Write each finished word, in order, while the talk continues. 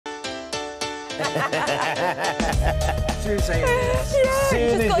As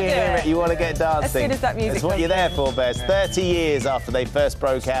soon as you hear it, you want to get dancing. As soon as that music That's what comes you're there in. for, Bez. 30 years after they first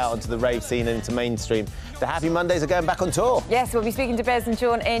broke out onto the rave scene and into mainstream, the Happy Mondays are going back on tour. Yes, we'll be speaking to Bez and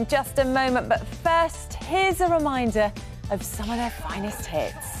Shaun in just a moment. But first, here's a reminder of some of their finest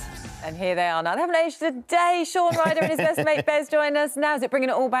hits. And here they are now. They haven't aged a day. Shaun Ryder and his best mate Bez join us. Now is it bringing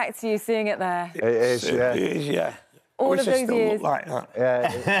it all back to you, seeing it there? It is, yeah. It is, yeah. All of those still years. look like that.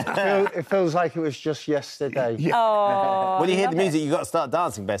 Yeah, it feels like it was just yesterday. Yeah. Oh, When you hear love the music, you've got to start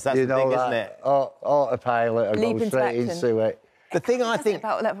dancing, Bez. That's You the know thing, that isn't it? Autopilot, I Leap go into straight action. into it. The thing I That's think...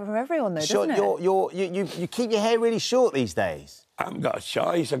 about that from everyone, though, Shaun, doesn't it? you keep your hair really short these days. I haven't got a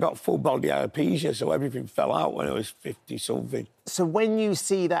choice. I got full body alopecia, so everything fell out when I was 50-something. So when you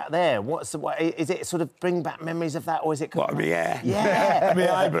see that there, is it sort of bring back memories of that, or is it... What, my hair? Yeah. And my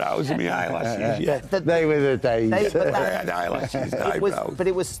eyebrows and my eyelashes, yeah. They were the days. I had eyelashes and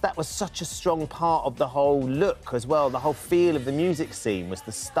eyebrows. That was such a strong part of the whole look as well. The whole feel of the music scene was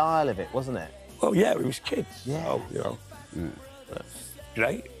the style of it, wasn't it? Well, yeah, we was kids. Yeah. So, you know, that's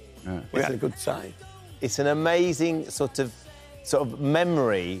great. We had a good time. It's an amazing sort of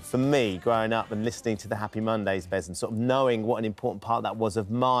memory for me growing up and listening to the Happy Mondays, Bez, and sort of knowing what an important part that was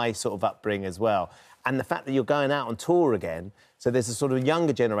of my sort of upbringing as well. And the fact that you're going out on tour again, so there's a sort of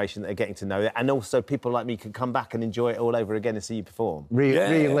younger generation that are getting to know it, and also people like me can come back and enjoy it all over again and see you perform.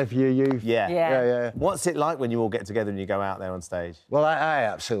 Relive your youth. Yeah. What's it like when you all get together and you go out there on stage? Well, I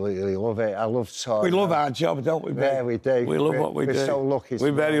absolutely love it. I love talking. We love our job, don't we, Yeah, we do. We love what we do. We're so lucky.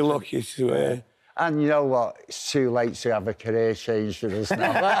 We're very lucky to... And you know what? It's too late to have a career change for us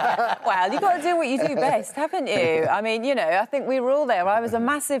now. Well, you've got to do what you do best, haven't you? I mean, you know, I think we were all there. I was a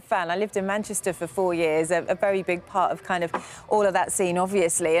massive fan. I lived in Manchester for 4 years, a very big part of kind of all of that scene,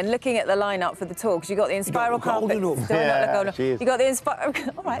 obviously. And looking at the lineup for the tour, because you got the Inspiral carpet. You got the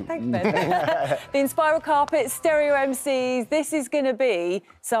Inspiral... All right, thanks, Ben. The Inspiral carpet, stereo MCs. This is going to be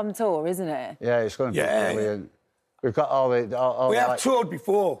some tour, isn't it? Yeah, it's going to be brilliant. We've got all the... we have toured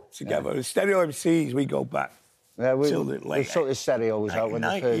before together. The stereo MCs, we go back. Yeah, we late. sort of stereos out when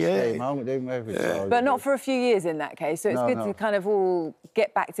they first came out, didn't we? Yeah. But not for a few years in that case, so it's good to kind of all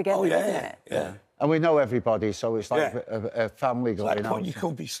get back together, isn't it? Yeah. And we know everybody, so it's like a family going out. out. You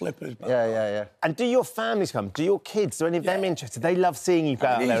comfy slippers. Yeah. And do your families come? Do your kids? Are any of them interested? They love seeing you go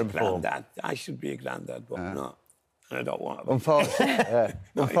out there and perform. I should be a granddad, but I'm not. And I don't want to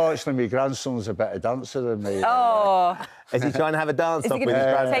be. Unfortunately, my grandson's a better dancer than me. Oh. Is he trying to have a dance off with his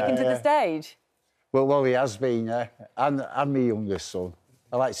granddad? Take him to the stage? Well, he has been, yeah. And my youngest son.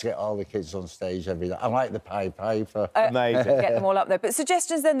 I like to get all the kids on stage every night. I like the Pied Piper. Amazing. Get them all up there. But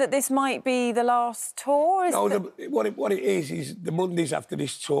suggestions then that this might be the last tour? What it is the Mondays after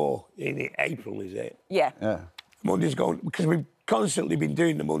this tour in April, is it? Yeah. Mondays going... Because we've constantly been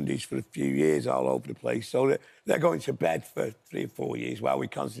doing the Mondays for a few years all over the place, so they're going to bed for 3 or 4 years while we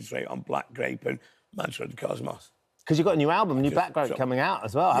concentrate on Black Grape and Mantra of the Cosmos. Because you've got a new album, a new Black Grape coming out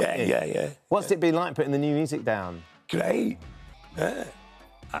as well, haven't you? Yeah. What's it been like putting the new music down? Great. Yeah.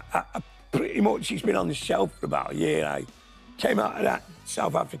 I pretty much, it's been on the shelf for about a year. I came out of that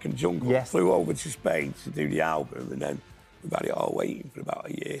South African jungle, flew over to Spain to do the album, and then we've had it all waiting for about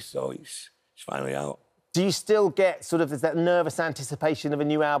a year, so it's finally out. Do you still get is that nervous anticipation of a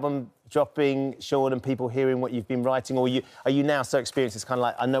new album dropping, Shaun, and people hearing what you've been writing, or are you now so experienced it's kind of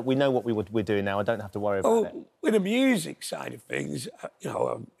like, we know what we're doing now, I don't have to worry about it? With the music side of things, you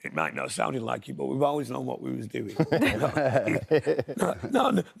know, it might not sound like it, but we've always known what we was doing.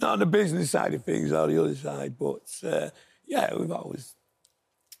 not on the business side of things or the other side, but, yeah, we've always,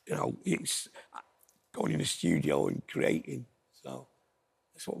 you know, it's going in the studio and creating, so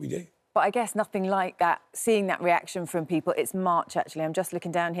that's what we do. But I guess nothing like that, seeing that reaction from people. It's March, actually. I'm just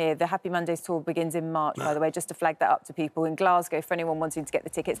looking down here. The Happy Mondays tour begins in March, by the way, just to flag that up to people in Glasgow for anyone wanting to get the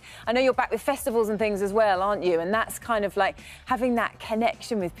tickets. I know you're back with festivals and things as well, aren't you? And that's kind of like having that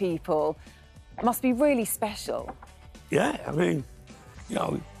connection with people must be really special. Yeah, I mean, you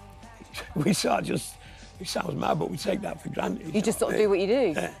know, we sort of just... It sounds mad, but we take that for granted. You just sort of do what you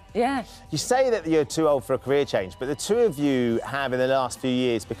do. Yeah. You say that you're too old for a career change, but the two of you have, in the last few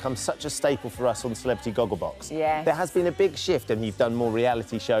years, become such a staple for us on Celebrity Gogglebox. Yeah. There has been a big shift, and you've done more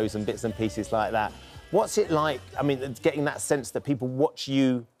reality shows and bits and pieces like that. What's it like, I mean, getting that sense that people watch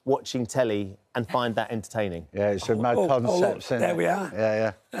you watching telly and find that entertaining? Yeah, it's a mad concept, isn't it? There we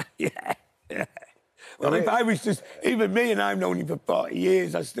are. Yeah. Well, if I was just... Even me, and I've known him for 40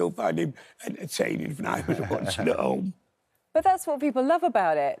 years, I still find him entertaining when I was watching at home. But that's what people love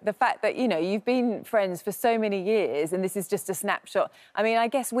about it, the fact that, you know, you've been friends for so many years and this is just a snapshot. I mean, I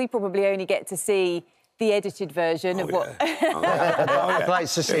guess we probably only get to see the edited version of what... I'd like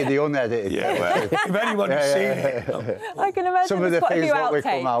to see the unedited. Yeah, well, if anybody's seen it... I can imagine some of the quite a things few that we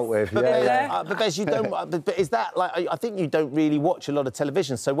come out with. But Bez, you don't... But is that, like... I think you don't really watch a lot of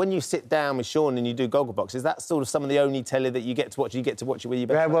television, so when you sit down with Shaun and you do Gogglebox, is that sort of some of the only telly that you get to watch? You get to watch it with your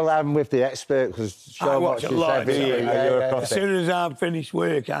best well, I'm with the expert, because Shaun watches everything. As soon as I'm finished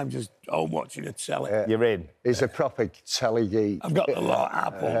work, I'm just home watching a telly. You're in. He's a proper telly geek. I've got the lot,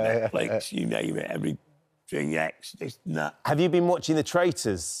 Apple, Netflix, you name it, everything, X, this and that. Have you been watching The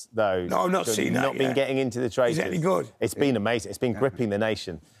Traitors, though? No, I've not seen that Not been yet. getting into The Traitors? Is it any good? It's been amazing. It's been gripping the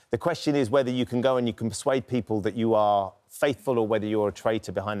nation. The question is whether you can go and you can persuade people that you are faithful or whether you're a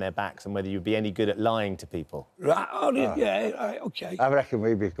traitor behind their backs and whether you'd be any good at lying to people. Right, yeah, right, OK. I reckon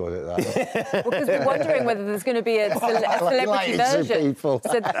we'd be good at that. Because we're wondering whether there's going to be a celebrity version. So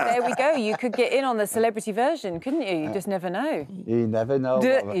there we go. You could get in on the celebrity version, couldn't you? You just never know. You never know.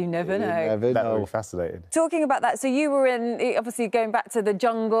 You never know. That would be fascinating. Talking about that, so you were in, obviously, going back to the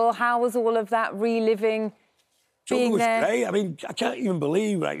jungle. How was all of that reliving? Jungle was there? great. I mean, I can't even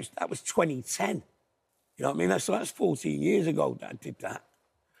believe, right, that was 2010. You know what I mean? That's 14 years ago that I did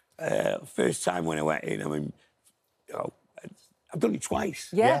that. First time when I went in, I mean, you know, I've done it twice.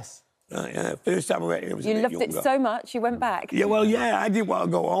 Yeah. Yes. First time I went in, I was You a bit loved younger. it so much, you went back. Yeah, well, yeah, I didn't want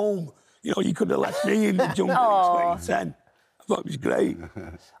to go home. You know, you could have left me in the jungle in 2010. I thought it was great.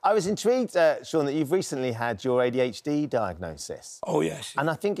 I was intrigued, Shaun, that you've recently had your ADHD diagnosis. Oh, yes.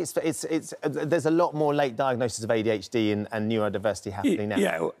 And I think there's a lot more late diagnosis of ADHD and neurodiversity happening now.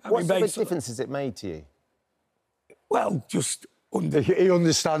 Yeah, I what mean, sort of difference has it made to you? Well, just... He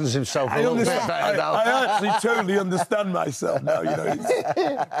understands himself a little bit better now. I actually totally understand myself now, you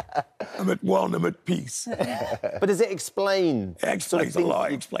know. I'm at one, I'm at peace. But does it explain... It explains a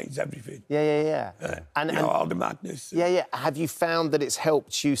lot, it explains everything. Yeah. And all the madness. Yeah. Have you found that it's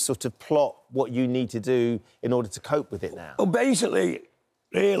helped you sort of plot what you need to do in order to cope with it now? Well, basically,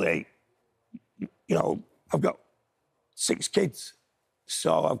 really, you know, I've got 6 kids.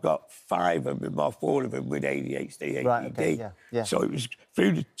 So I've got 5 of them, or 4 of them with ADHD, ADD. Right, okay, yeah. So it was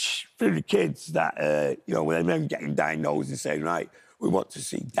through the kids that, you know, when them getting diagnosed and saying, right, we want to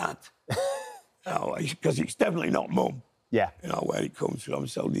see Dad. Because it's definitely not Mum. Yeah. You know, where it comes from.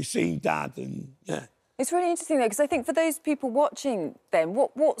 So they've seen Dad and, yeah. It's really interesting, though, because I think for those people watching them,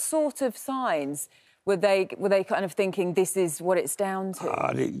 what sort of signs were they kind of thinking this is what it's down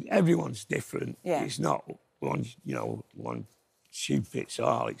to? Everyone's different. Yeah. It's not one, you know, one shoe fits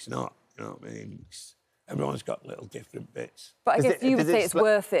all. It's not, you know what I mean? Everyone's got little different bits. But I guess you would say it's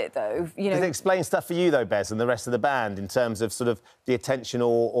worth it, though. You know. Does it explain stuff for you, though, Bez, and the rest of the band in terms of sort of the attention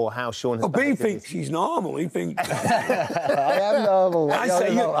or how Shaun has... Well, he thinks he's normal. He thinks... I am normal. I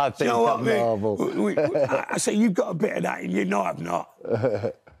say, I'm normal. I say, you've got a bit of that in you. No, I've not.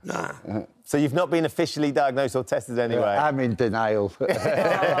 Nah. So you've not been officially diagnosed or tested anyway? I'm in denial. But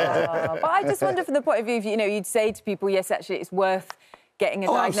I just wonder from the point of view, you know, you'd say to people, yes, actually, it's worth getting a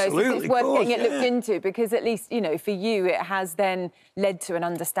diagnosis. Absolutely, it's worth getting it looked into because at least, you know, for you, it has then led to an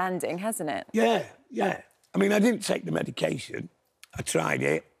understanding, hasn't it? Yeah. I mean, I didn't take the medication. I tried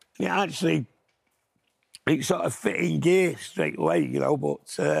it. And it sort of fit in gear straight away, you know,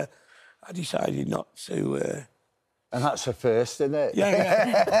 but I decided not to... And that's the first, isn't it?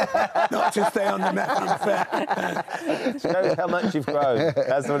 Yeah. Not to stay on the methamphetamine. Shows how much you've grown.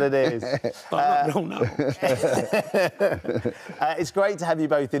 That's what it is. I'm not grown now. It's great to have you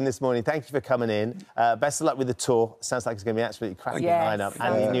both in this morning. Thank you for coming in. Best of luck with the tour. Sounds like it's going to be absolutely cracking lineup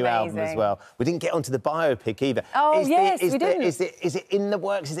and your new album as well. We didn't get onto the biopic either. Oh, yes, we didn't. Is it in the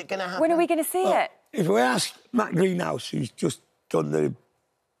works? Is it going to happen? When are we going to see it? If we ask Matt Greenhouse, who's just done the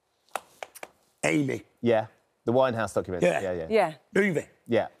Amy. Yeah. The Winehouse documentary. Yeah. Movie.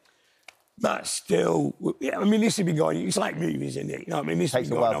 Yeah. That's still... Yeah, I mean, this has been going... It's like movies, isn't it? You know what I mean? This has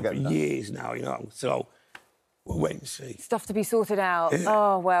been going on for years now, you know. So we'll wait and see. Stuff to be sorted out. Yeah.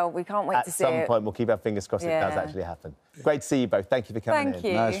 Oh, well, we can't wait to see it. At some point, we'll keep our fingers crossed it does actually happen. Great to see you both. Thank you for coming in. Thank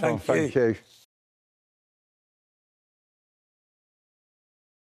you. Nice one. Thank you.